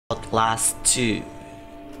Outlast 2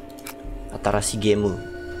 新しいゲーム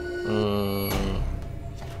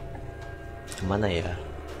mana ya,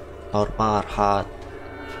 normal, hard,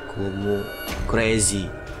 kumu, crazy.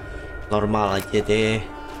 Normal aja deh,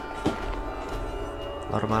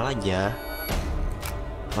 normal aja.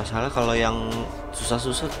 Masalah kalau yang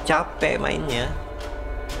susah-susah capek mainnya.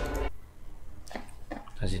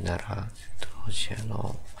 Kazinara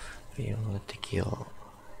Toshino Tekio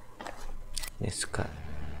Nesuka.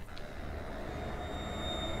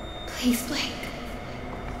 Please, Blake.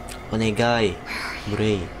 Onegai,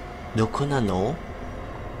 Blake. どこなの？ I'm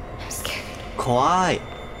scared. 怖い。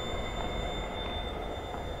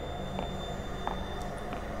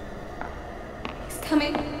He's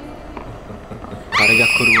coming. 彼が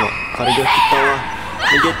来るわ。彼が来たわ。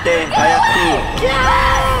逃げて、早く。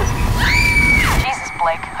Jesus,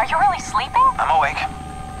 Blake, are you really sleeping? I'm awake.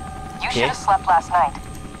 You should have slept last night.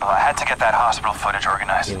 Well, I had to get that hospital footage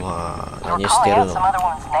organized. 今、You were 何して calling る out の？ some other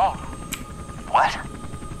woman's name. What?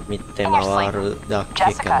 見て回るだけ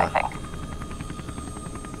Jessica, I か think.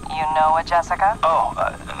 You know a Jessica? Oh,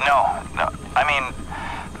 no. I mean,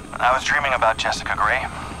 I was dreaming about Jessica Gray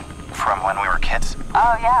from when we were kids.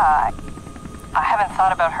 Oh, yeah. I haven't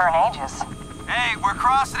thought about her in ages. Hey, we're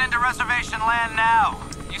crossing into reservation land now.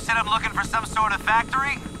 You said I'm looking for some sort of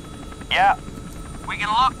factory? Yeah, We can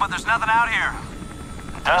look, but there's nothing out here.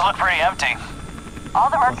 it does look pretty empty. All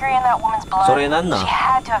the mercury in that woman's blood, それなんなん？ she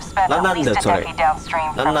had to have spent なんなん at だ least a それ？ decade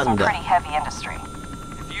downstream なん from なん some だ？ pretty heavy industry.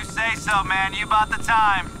 If you say so, man, you bought the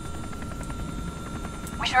time.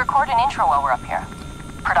 We should record an intro while we're up here.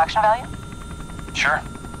 Production value? Sure.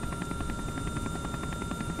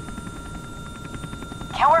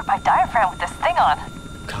 Can't work my diaphragm with this thing on.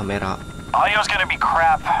 カメラ。 Audio's gonna be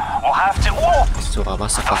crap. We'll have to. Whoa! 人がま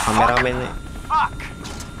さかカメラ目ね。 Fuck!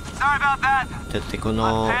 Sorry about that. だってこ My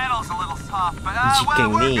の panel's a little soft, but well, 事件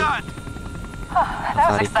we're に good. That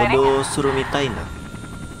明 was かり exciting. 行動するみたいな。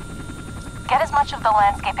 Get as much of the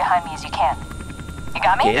landscape behind me as you can. You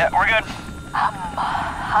got me? Yeah, we're good.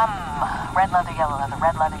 Red leather, yellow leather,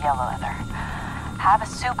 red leather, yellow leather. Have a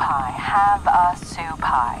soup pie, have a soup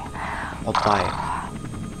pie. おっぱい。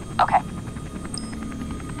 Okay.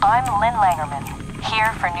 I'm Lynn Langermann,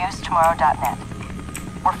 here for newstomorrow.net.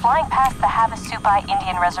 We're flying past the Havasupai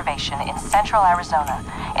Indian Reservation in central Arizona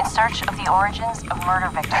in search of the origins of murder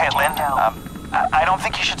victim Hey, Jane Lynn. Doe. I don't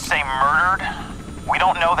think you should say murdered. We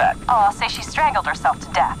don't know that. Oh, I'll say she strangled herself to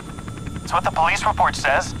death. It's what the police report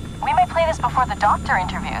says. We may play this before the doctor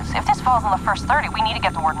interviews. If this falls in the first 30, we need to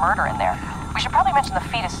get the word murder in there. We should probably mention the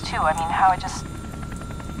fetus, too. I mean, how it just...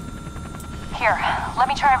 Here, let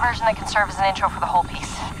me try a version that can serve as an intro for the whole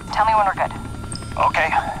piece. Tell me when we're good.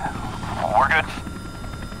 Okay, we're good.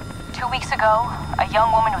 2 weeks ago, a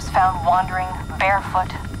young woman was found wandering,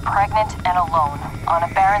 barefoot, pregnant, and alone on a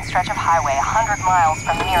barren stretch of highway 100 miles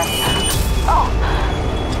from the nearest... Oh!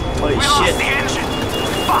 Holy We shit! lost the engine.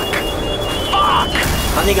 Fuck. Fuck.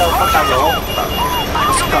 何が起こったの？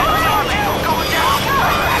まさか。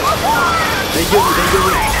大丈夫、大丈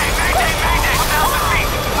夫。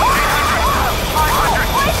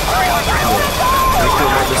最強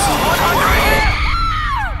まで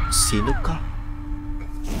す。死ぬか？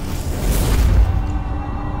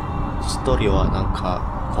ストーリーはなんか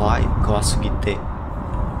怖すぎて。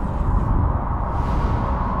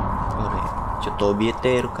俺ちょっと怯え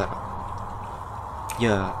ているから。い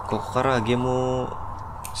や、ここからゲームを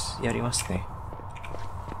やりますね。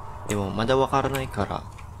でもまだわからないから。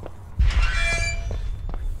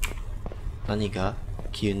何が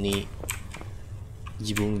急に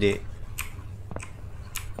自分で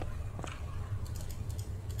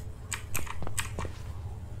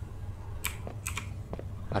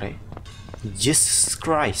あれ Jesus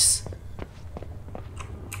Christ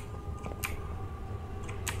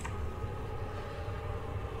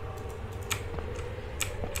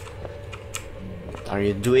What are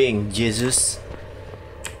you doing, Jesus?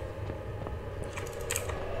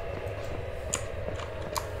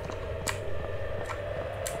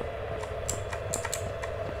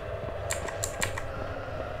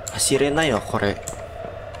走れないわこれ。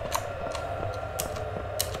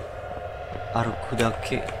歩くだ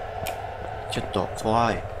けちょっと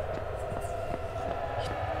怖い。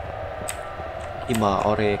今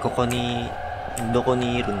俺ここにどこ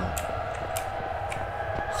にいるの？わ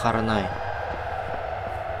からない。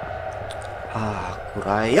ああ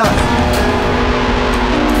暗いや。Oh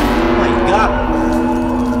my god!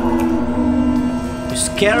 You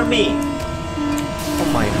scare me! Oh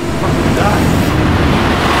my fucking god!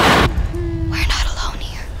 We're not alone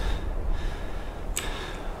here.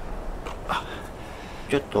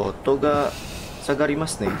 ちょっと音が下がりま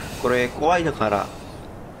すね。これ怖いだから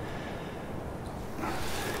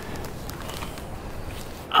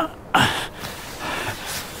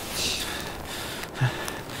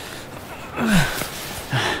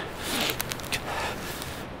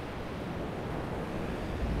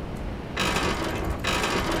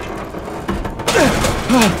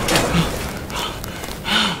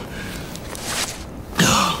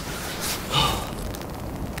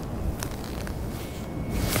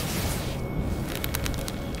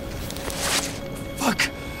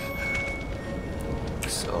Fuck.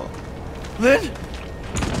 So, Lynn?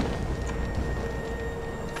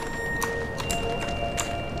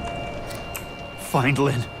 Find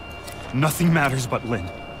Lynn. Nothing matters but Lynn.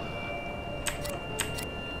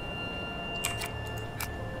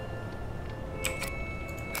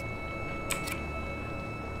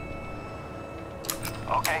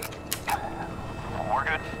 Okay. We're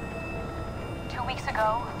good. 2 weeks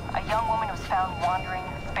ago, a young woman was found wandering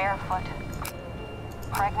barefoot,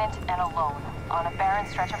 pregnant and alone on a barren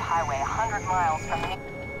stretch of highway 100 miles from the...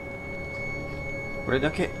 これ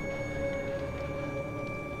だけ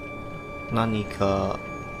何か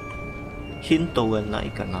ヒントはな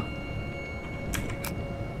いかな。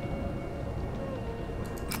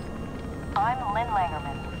 I'm Lynn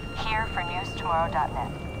Langermann, here for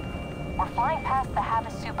newstomorrow.net. We're flying past the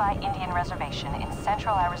Havasupai Indian Reservation in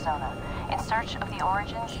central Arizona in search of the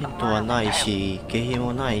origins ヒン of トは murder ない and し、景品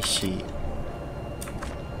もないし、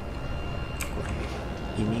こ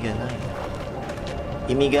れ意味がない。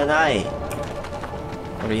意味がない。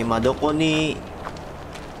これ今どこに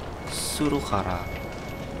するから、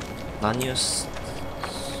何をす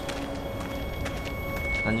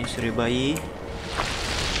ればいい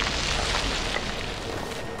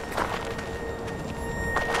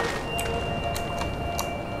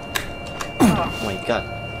？Oh my god.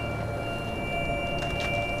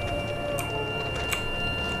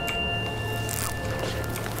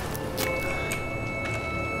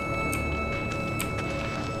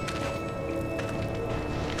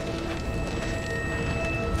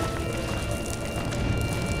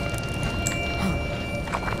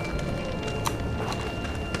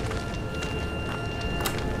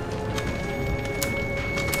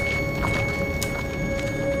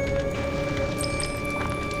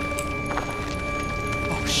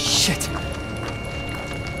 Shit.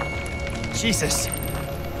 Jesus.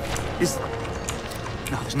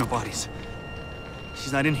 No, there's no bodies.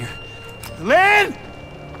 She's not in here. Lynn!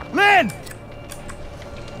 Lynn!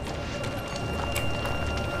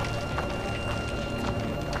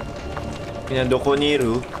 Kaya どこにいる？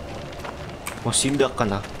もう死んだか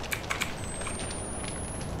な？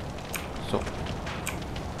そう。こ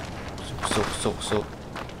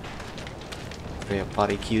れやっぱ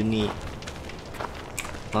り急に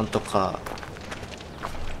なんとか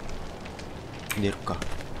出るか。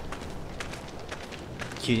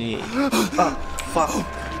急にあ、fuck.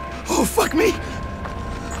 Oh, fuck me!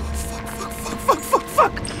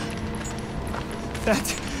 Fuck! That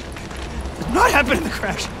did not happen in the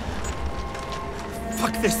crash.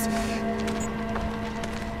 Fuck this.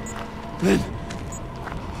 Lynn.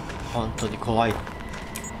 本当に怖い。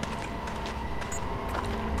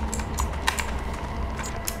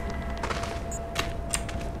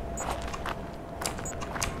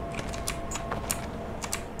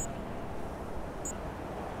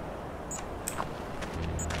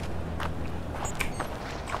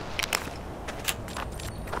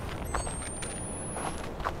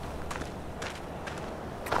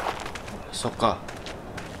そっか。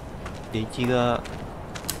電気が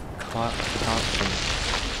変わったの。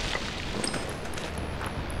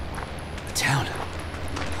Town. Oh,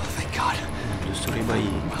 thank God. どうすればいい？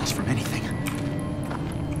 Miles from anything.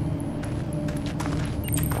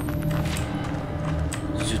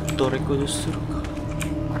 ずっとレコードするか。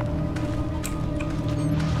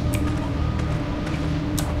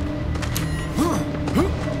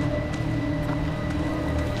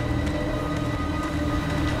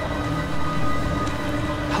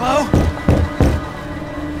Hello?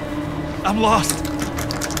 I'm lost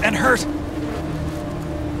and hurt.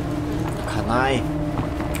 開かない。You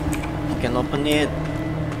can open it.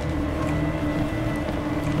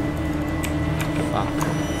 Fuck.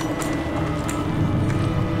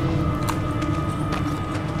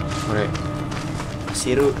 これ走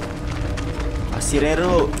れる。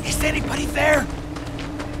 Is anybody there?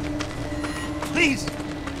 Please.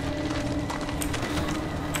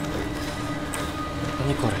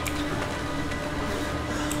 何これ？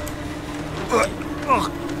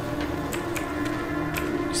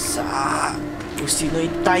さあ、牛の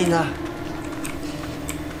痛いな。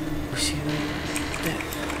牛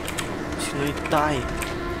の痛い。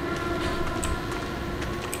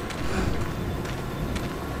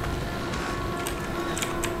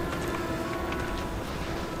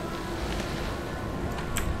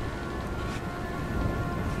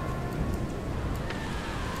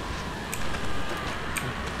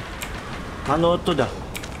あの音だ。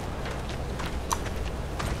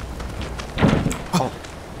あ、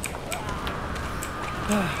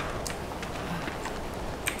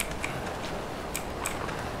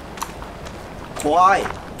怖い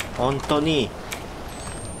本当に。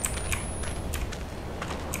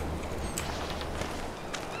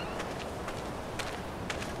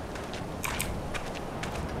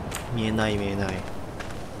見えない見えない。マイ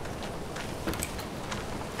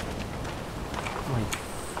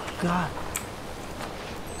ガー。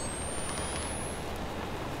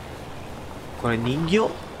これ人形？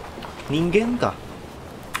人間か。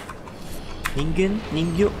人形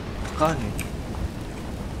かね。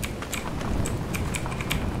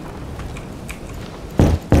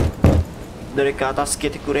誰か助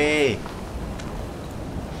けてくれ。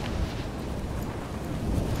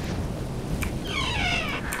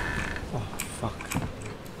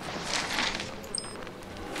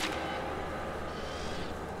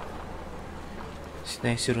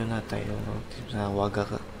内するな対応のわが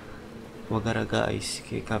らが愛し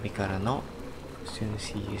き神からの宣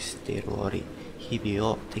誓している折、日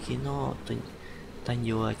々を敵の誕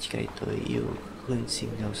生は近いという軍心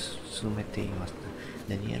が進めていました。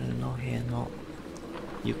ダニエルの部屋の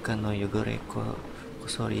床の汚れこ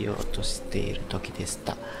そりを落としている時でし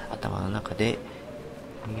た。頭の中で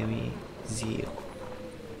苦み強い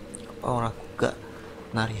音楽が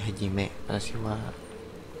鳴り始め、私は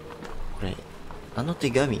これあの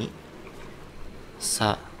手紙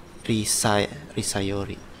リサよ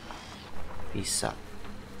りリサも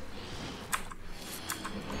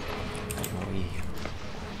ういいよ。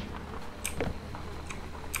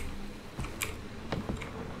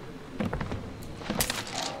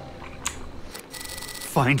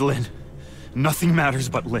Find Lynn. Nothing matters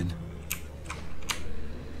but Lynn.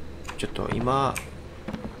 ちょっと今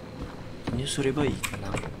何すればいいか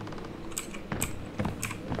な。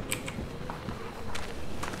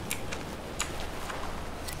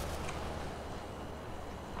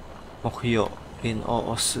目標リンを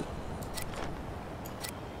押す。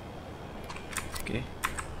 OK。 ちょ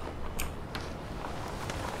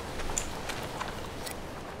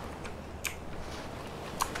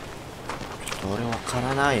っと俺わか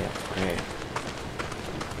らないやこれ。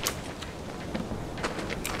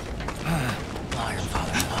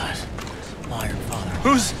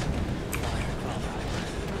Who's?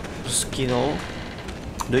 好きの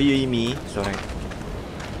どういう意味それ。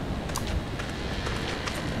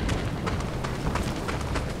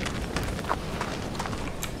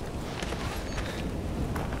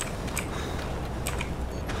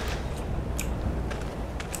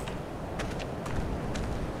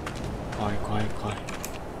怖い。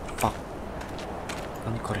あ、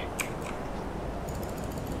何これ。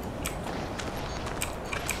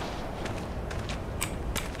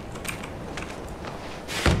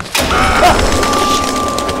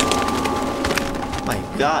My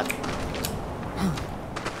God。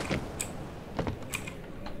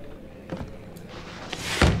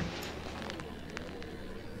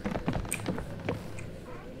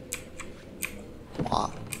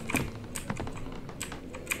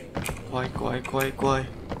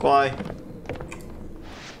怖い。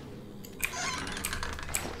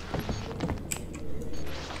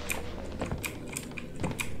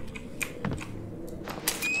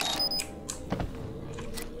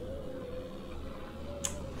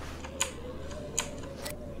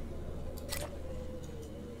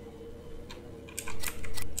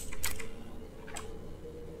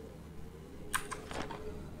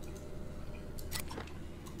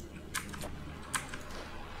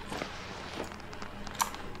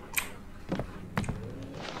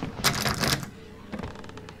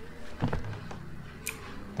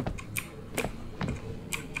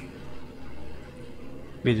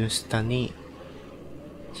ビル下に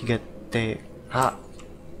違って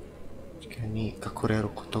地下に隠れる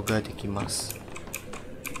ことができます。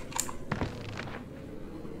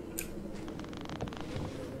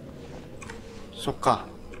そっか。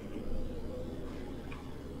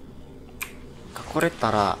隠れ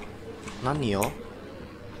たら何よ。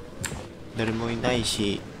誰もいない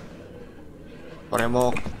し、俺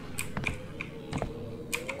も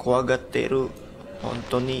怖がっている。本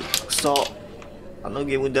当にクソ。あの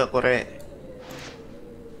ゲームだこれ。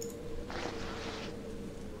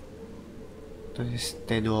とし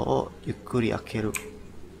てドアをゆっくり開ける。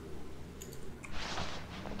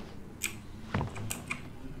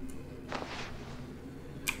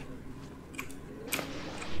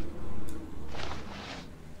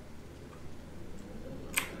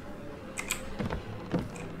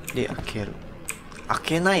で開ける。開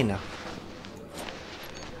けないな。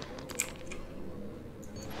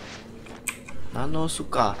何の押す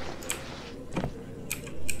か。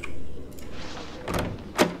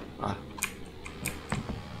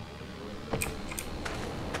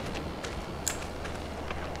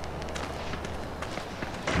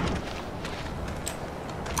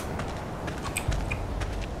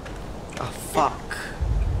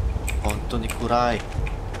当に暗い。な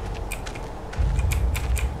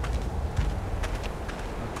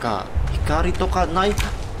んか光とかない。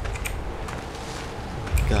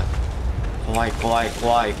怖い怖い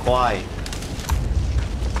怖い怖い。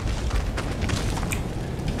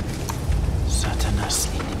Satanas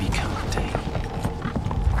inimicante.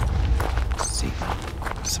 See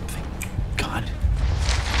something. God.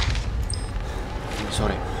 そ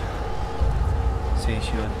れ先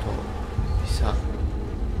週とさ、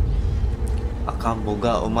赤ん坊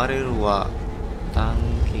が生まれるは短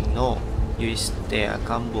期のユイスって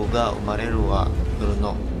赤ん坊が生まれるは来る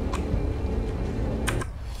の。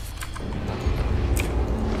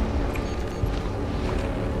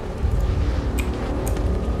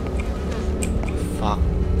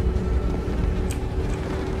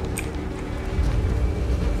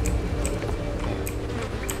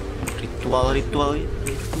Ritual.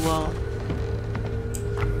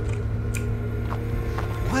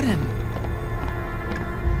 What in...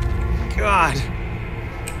 God.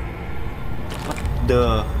 What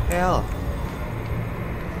the hell?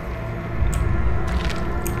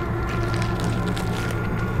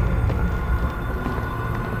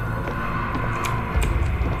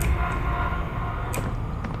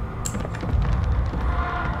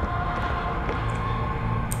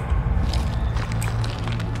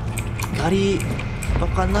光と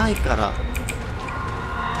かないから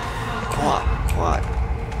怖い怖い、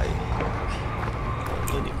はい、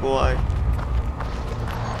本当に怖い。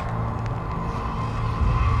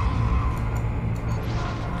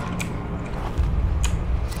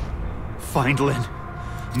Find Lynn.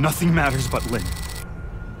 Nothing matters but Lynn.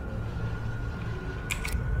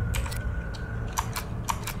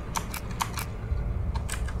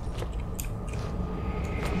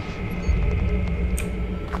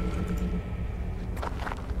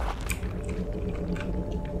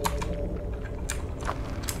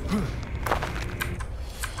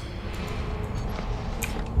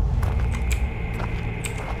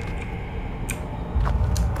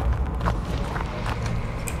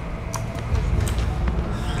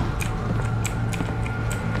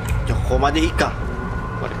 ここまでいいか。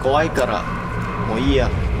これ怖いからもういいや。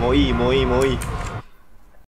もういい。